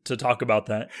him to talk about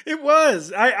that. It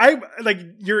was. I like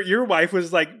your wife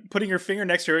was like putting her finger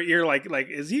next to her ear, like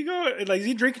is he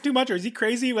drinking too much or is he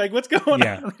crazy? Like what's going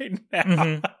on right now?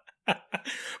 Mm-hmm.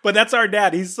 But that's our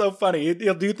dad. He's so funny.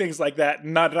 He'll do things like that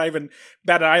and not even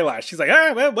bat an eyelash. He's like,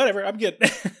 well, whatever, I'm good.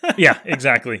 Yeah,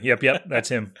 exactly. Yep, that's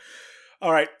him.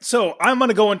 All right, so I'm going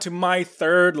to go into my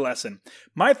third lesson.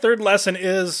 My third lesson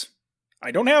is,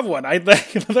 I don't have one. I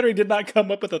literally did not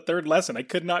come up with a third lesson. I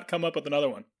could not come up with another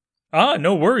one.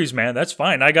 No worries, man. That's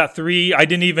fine. I got 3. I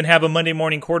didn't even have a Monday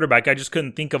morning quarterback. I just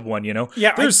couldn't think of one,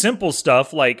 Yeah, there's simple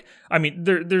stuff like, I mean,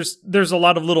 there's a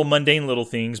lot of little mundane little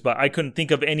things, but I couldn't think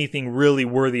of anything really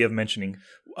worthy of mentioning.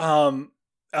 It's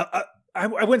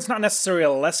not necessarily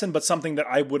a lesson, but something that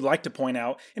I would like to point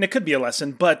out, and it could be a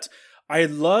lesson, but I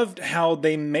loved how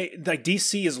they made, like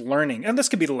DC is learning, and this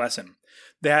could be the lesson,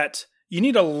 that you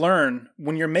need to learn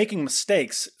when you're making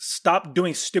mistakes, stop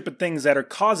doing stupid things that are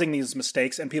causing these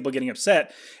mistakes and people getting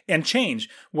upset, and change.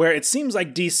 Where it seems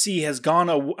like DC has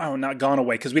not gone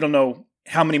away, because we don't know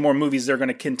how many more movies they're going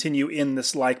to continue in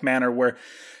this like manner where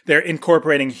they're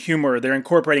incorporating humor, they're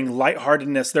incorporating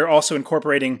lightheartedness, they're also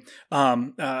incorporating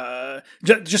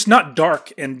just not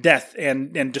dark and death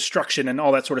and destruction and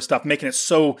all that sort of stuff, making it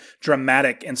so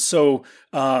dramatic and so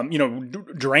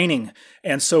draining.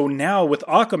 And so now with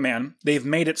Aquaman, they've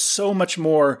made it so much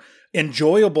more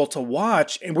enjoyable to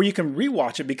watch and where you can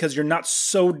rewatch it because you're not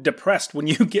so depressed when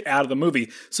you get out of the movie.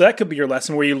 So that could be your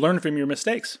lesson where you learn from your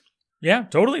mistakes. Yeah,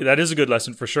 totally. That is a good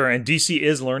lesson for sure. And DC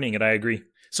is learning it. I agree.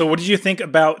 So what did you think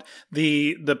about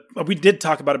the we did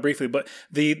talk about it briefly, but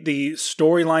the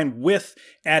storyline with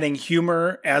adding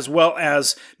humor as well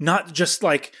as not just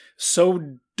like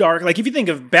so dark. Like if you think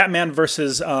of Batman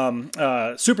versus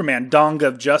Superman, Dawn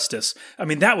of Justice, I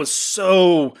mean that was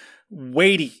so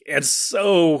weighty and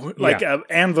so like an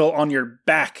anvil on your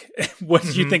back. What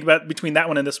did you think about between that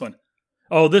one and this one?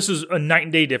 Oh, this is a night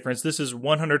and day difference. This is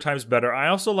 100 times better. I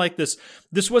also like this.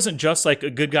 This wasn't just like a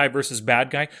good guy versus bad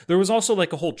guy. There was also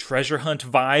like a whole treasure hunt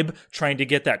vibe trying to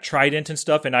get that trident and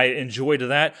stuff, and I enjoyed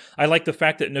that. I like the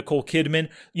fact that Nicole Kidman,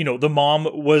 the mom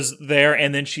was there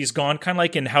and then she's gone, kind of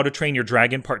like in How to Train Your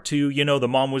Dragon Part 2. The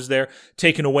mom was there,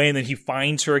 taken away, and then he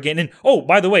finds her again. And oh,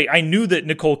 by the way, I knew that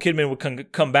Nicole Kidman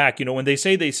would come back. When they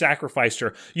say they sacrificed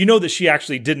her, that she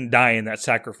actually didn't die in that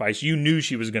sacrifice. You knew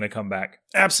she was going to come back.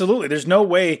 Absolutely. There's no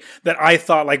way that I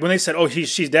thought, like when they said, oh,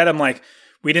 she's dead, I'm like,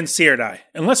 we didn't see her die.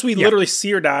 Unless we literally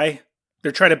see her die,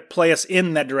 they're trying to play us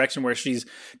in that direction where she's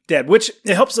dead, which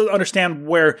it helps us understand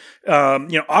where,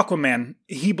 Aquaman,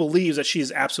 he believes that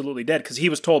she's absolutely dead because he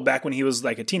was told back when he was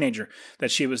like a teenager that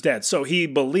she was dead. So he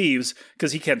believes,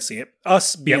 because he can't see it.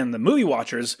 Us being the movie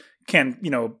watchers can,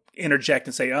 interject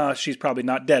and say, oh, she's probably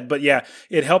not dead. But yeah,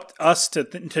 it helped us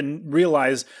to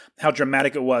realize how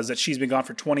dramatic it was that she's been gone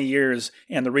for 20 years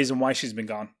and the reason why she's been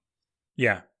gone.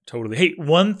 Yeah, totally. Hey,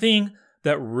 one thing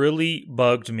that really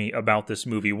bugged me about this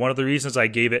movie, one of the reasons I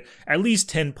gave it at least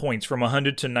 10 points from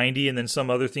 100 to 90 and then some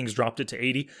other things dropped it to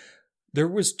 80, there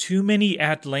was too many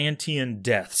Atlantean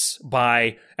deaths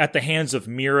at the hands of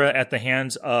Mera, at the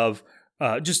hands of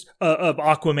of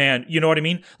Aquaman. You know what I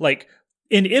mean? Like,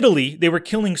 in Italy, they were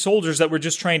killing soldiers that were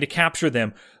just trying to capture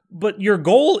them. But your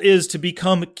goal is to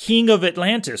become king of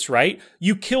Atlantis, right?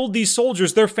 You killed these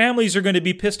soldiers. Their families are going to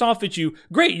be pissed off at you.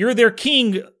 Great, you're their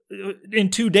king in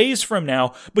 2 days from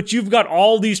now. But you've got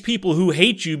all these people who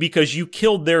hate you because you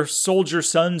killed their soldier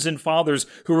sons and fathers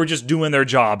who were just doing their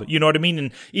job. You know what I mean?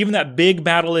 And even that big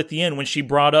battle at the end when he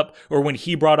brought up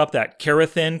that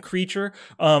Carathen creature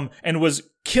and was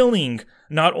killing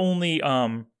not only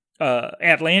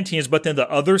Atlanteans, but then the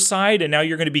other side, and now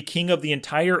you're going to be king of the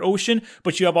entire ocean,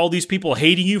 but you have all these people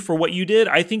hating you for what you did.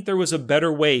 I think there was a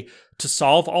better way to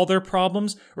solve all their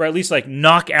problems, or at least like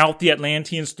knock out the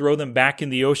Atlanteans, throw them back in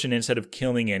the ocean instead of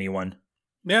killing anyone.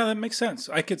 Yeah, that makes sense.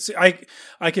 I could see.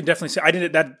 I could definitely see.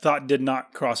 That thought did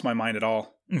not cross my mind at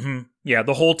all. Mm-hmm. Yeah,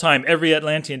 the whole time, every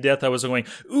Atlantean death, I was going,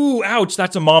 ooh, ouch,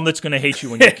 that's a mom that's going to hate you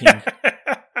when you're king.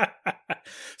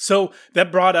 So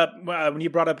that brought up, when you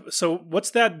brought up, so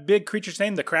what's that big creature's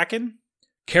name? The Kraken?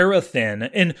 Carathen.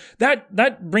 And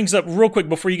that brings up, real quick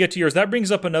before you get to yours, that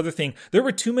brings up another thing. There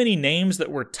were too many names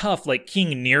that were tough, like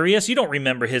King Nereus. You don't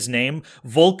remember his name.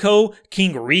 Vulko,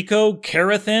 King Rico,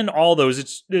 Carathen, all those.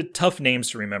 It's tough names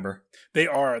to remember. They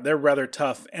are. They're rather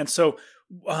tough. And so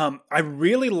I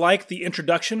really like the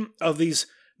introduction of these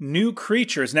new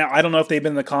creatures. Now, I don't know if they've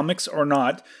been in the comics or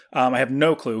not. I have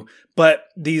no clue. But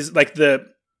these, like the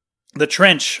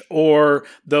trench or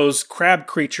those crab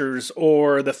creatures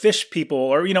or the fish people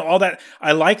or, all that.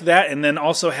 I like that. And then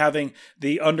also having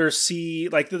the undersea,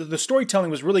 like the storytelling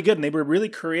was really good and they were really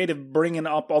creative bringing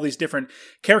up all these different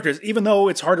characters, even though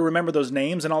it's hard to remember those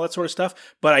names and all that sort of stuff.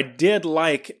 But I did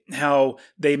like how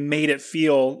they made it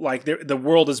feel like the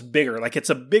world is bigger. Like it's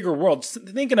a bigger world.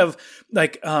 Thinking of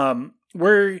like,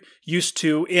 we're used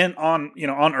to on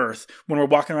Earth, when we're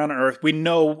walking around on Earth, we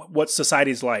know what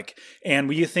society's like. And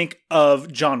when you think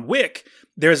of John Wick,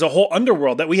 there's a whole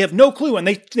underworld that we have no clue. And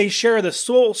they share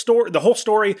the whole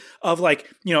story of like,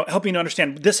 helping to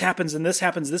understand this happens and this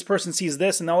happens. This person sees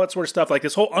this and all that sort of stuff. Like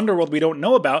this whole underworld we don't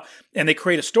know about. And they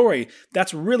create a story.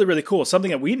 That's really, really cool.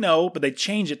 Something that we know, but they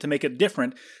change it to make it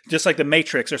different. Just like the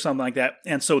Matrix or something like that.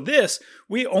 And so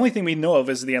only thing we know of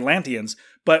is the Atlanteans.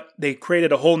 But they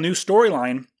created a whole new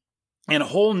storyline and a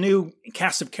whole new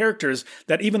cast of characters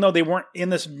that even though they weren't in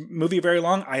this movie very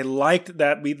long, I liked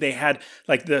that they had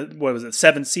like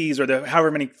 7 seas or however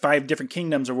many 5 different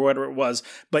kingdoms or whatever it was.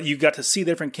 But you got to see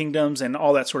the different kingdoms and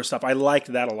all that sort of stuff. I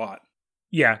liked that a lot.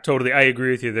 Yeah, totally. I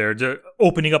agree with you there. They're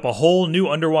opening up a whole new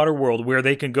underwater world where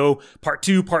they can go part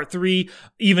 2, part 3,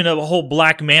 even a whole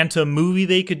Black Manta movie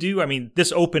they could do. I mean,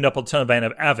 this opened up a ton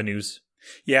of avenues.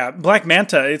 Yeah, Black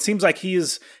Manta, it seems like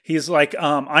he's like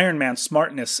Iron Man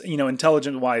smartness,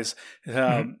 intelligent wise,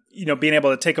 being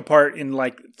able to take apart in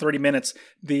like 30 minutes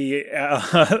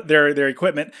their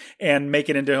equipment and make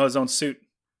it into his own suit.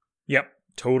 Yep.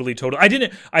 Totally.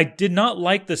 I did not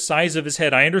like the size of his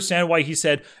head. I understand why he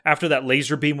said after that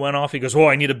laser beam went off, he goes, "Oh,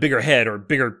 I need a bigger head or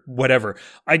bigger whatever."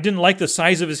 I didn't like the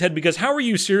size of his head because how are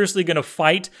you seriously going to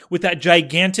fight with that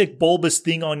gigantic bulbous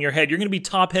thing on your head? You're going to be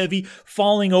top heavy,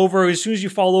 falling over. As soon as you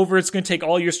fall over, it's going to take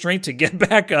all your strength to get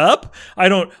back up. I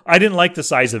didn't like the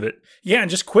size of it. Yeah, and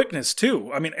just quickness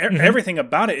too. I mean, everything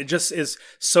about it just is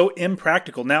so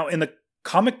impractical. Now, in the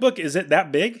comic book, is it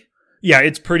that big? Yeah,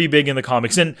 it's pretty big in the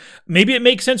comics. And maybe it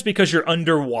makes sense because you're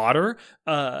underwater.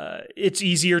 It's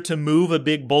easier to move a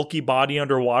big, bulky body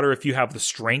underwater if you have the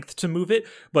strength to move it.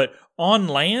 But on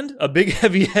land, a big,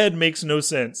 heavy head makes no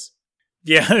sense.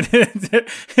 Yeah,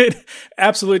 it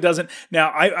absolutely doesn't. Now,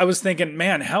 I was thinking,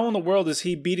 man, how in the world is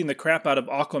he beating the crap out of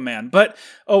Aquaman? But,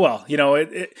 oh well,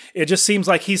 it just seems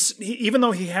like even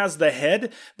though he has the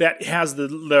head that has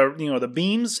the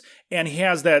beams and he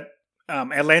has that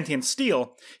Atlantean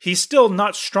steel, he's still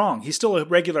not strong. He's still a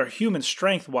regular human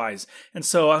strength-wise. And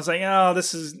so I was like, oh,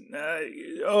 this is...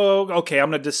 okay,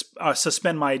 I'm going to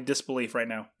suspend my disbelief right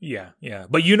now. Yeah.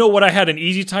 But you know what I had an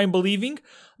easy time believing?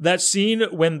 That scene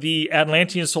when the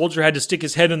Atlantean soldier had to stick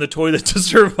his head in the toilet to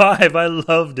survive. I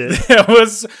loved it. It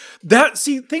was...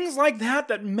 things like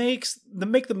that make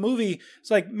the movie...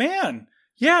 It's like, man...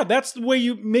 Yeah, that's the way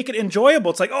you make it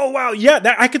enjoyable. It's like, oh, wow,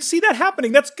 yeah, I could see that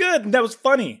happening. That's good. That was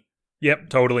funny. Yep,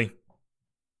 totally.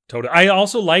 I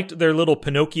also liked their little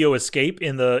Pinocchio escape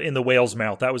in the whale's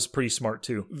mouth. That was pretty smart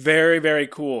too. Very, very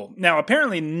cool. Now,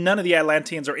 apparently, none of the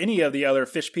Atlanteans or any of the other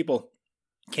fish people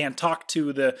can talk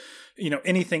to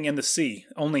anything in the sea.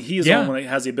 Only he is the one that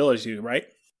has the ability to, right?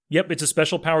 Yep, it's a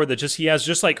special power that he has,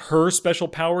 just like her special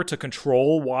power to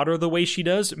control water the way she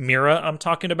does. Mira, I'm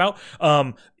talking about.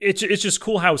 It's just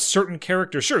cool how certain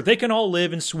characters, sure, they can all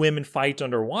live and swim and fight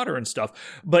underwater and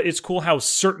stuff, but it's cool how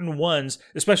certain ones,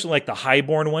 especially like the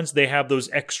highborn ones, they have those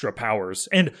extra powers.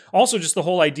 And also just the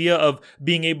whole idea of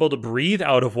being able to breathe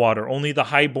out of water. Only the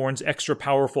highborns, extra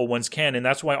powerful ones can, and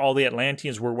that's why all the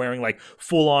Atlanteans were wearing like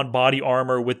full-on body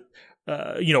armor with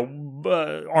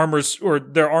armors, or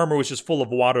their armor was just full of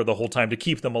water the whole time to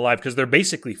keep them alive because they're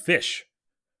basically fish.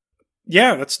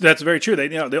 Yeah, that's very true.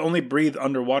 They only breathe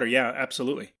underwater. Yeah,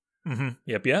 absolutely. Mm-hmm.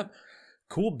 Yep.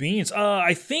 Cool beans.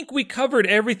 I think we covered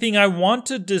everything I want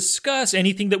to discuss.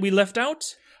 Anything that we left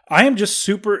out? I am just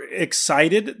super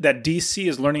excited that DC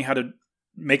is learning how to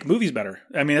make movies better.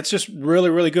 I mean, it's just really,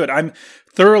 really good. I'm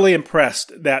thoroughly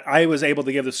impressed that I was able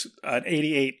to give this an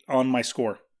 88 on my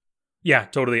score. Yeah,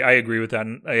 totally. I agree with that.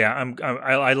 And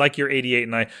I like your 88,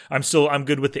 and I'm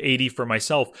good with the 80 for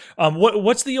myself.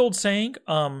 What's the old saying?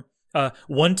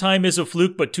 One time is a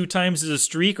fluke, but two times is a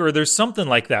streak, or there's something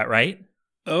like that, right?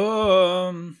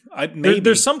 Maybe.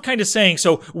 There's some kind of saying.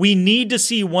 So we need to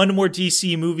see one more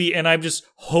DC movie, and I'm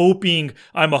hoping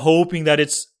that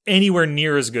it's anywhere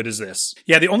near as good as this.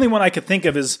 Yeah, the only one I could think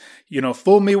of is,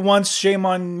 fool me once, shame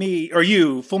on me, or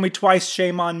you, fool me twice,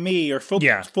 shame on me, or fool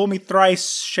me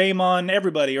thrice, shame on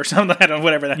everybody, or something like that,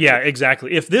 whatever that is. Yeah,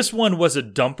 exactly. If this one was a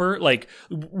dumper, like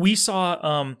we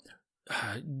saw,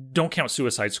 don't count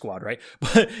Suicide Squad, right?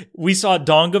 But we saw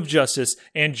Dawn of Justice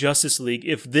and Justice League.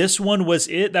 If this one was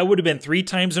it, that would have been 3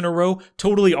 times in a row.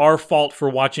 Totally our fault for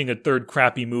watching a third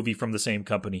crappy movie from the same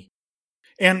company.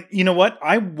 And you know what?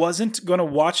 I wasn't going to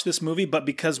watch this movie, but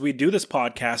because we do this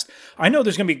podcast, I know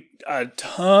there's going to be a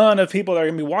ton of people that are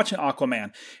going to be watching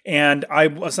Aquaman. And I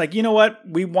was like, you know what?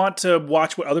 We want to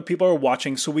watch what other people are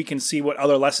watching so we can see what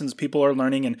other lessons people are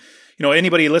learning. And,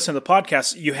 anybody listen to the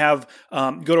podcast, you have,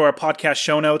 go to our podcast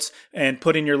show notes and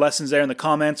put in your lessons there in the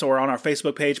comments, or on our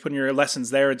Facebook page, put in your lessons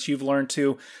there that you've learned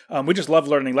too. We just love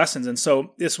learning lessons. And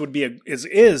so this would be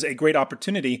is a great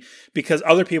opportunity because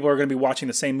other people are going to be watching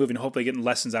the same movie and hopefully getting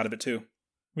lessons out of it too.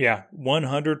 Yeah,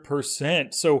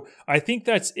 100%. So I think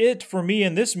that's it for me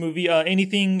in this movie.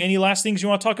 Any last things you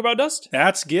want to talk about, Dust?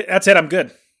 That's it. I'm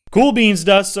good. Cool beans,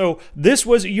 Dust. So this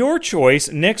was your choice.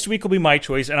 Next week will be my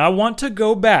choice. And I want to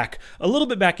go back, a little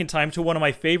bit back in time, to one of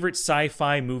my favorite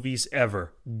sci-fi movies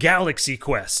ever, Galaxy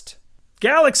Quest.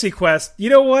 Galaxy Quest. You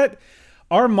know what?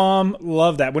 Our mom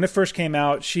loved that. When it first came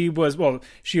out, she was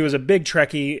a big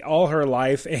Trekkie all her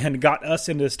life and got us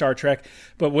into Star Trek.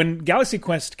 But when Galaxy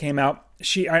Quest came out,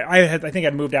 I think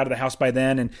I'd moved out of the house by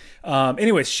then. And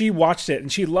anyways, she watched it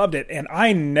and she loved it. And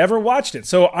I never watched it.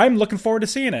 So I'm looking forward to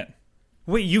seeing it.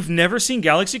 Wait, you've never seen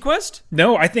Galaxy Quest?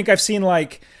 No, I think I've seen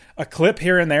like a clip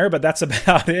here and there, but that's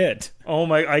about it. Oh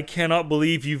my, I cannot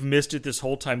believe you've missed it this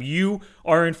whole time. You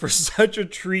are in for such a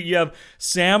treat. You have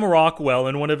Sam Rockwell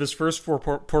in one of his first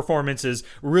 4 performances.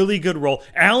 Really good role.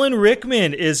 Alan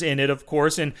Rickman is in it, of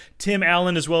course, and Tim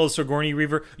Allen as well as Sigourney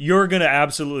Weaver. You're going to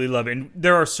absolutely love it. And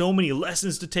there are so many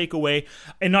lessons to take away,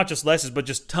 and not just lessons, but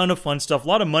just ton of fun stuff. A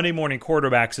lot of Monday morning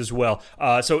quarterbacks as well.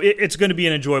 So it's going to be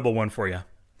an enjoyable one for you.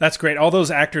 That's great. All those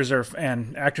actors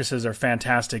and actresses are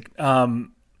fantastic.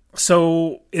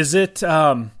 So is it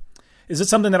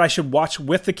something that I should watch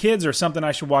with the kids, or something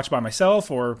I should watch by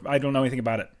myself, or I don't know anything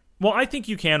about it? Well, I think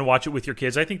you can watch it with your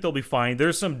kids. I think they'll be fine.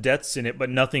 There's some deaths in it, but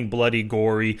nothing bloody,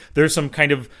 gory. There's some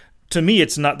kind of, to me,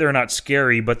 they're not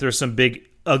scary, but there's some big,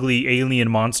 ugly alien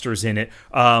monsters in it.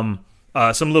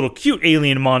 Some little cute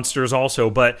alien monsters also,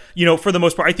 but for the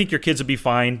most part, I think your kids will be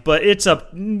fine. But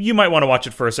you might want to watch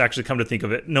it first. Actually, come to think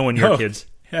of it, knowing your kids.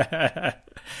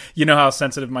 You know how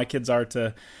sensitive my kids are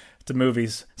to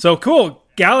movies. So cool,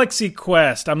 Galaxy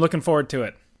Quest. I'm looking forward to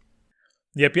it.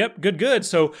 Yep. Good.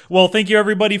 So, well, thank you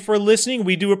everybody for listening.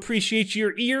 We do appreciate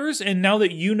your ears. And now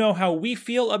that you know how we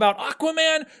feel about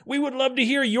Aquaman, we would love to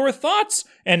hear your thoughts,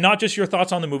 and not just your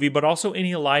thoughts on the movie, but also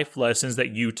any life lessons that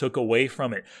you took away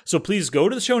from it. So please go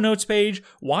to the show notes page,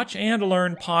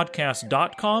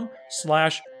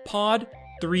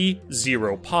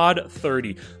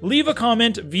 watchandlearnpodcast.com/pod30. Leave a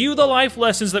comment, view the life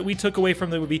lessons that we took away from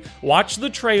the movie, watch the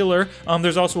trailer.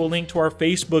 There's also a link to our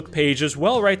Facebook page as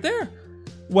well right there.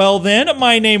 Well then,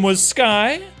 my name was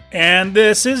Sky. And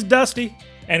this is Dusty.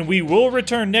 And we will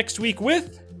return next week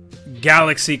with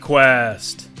Galaxy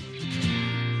Quest.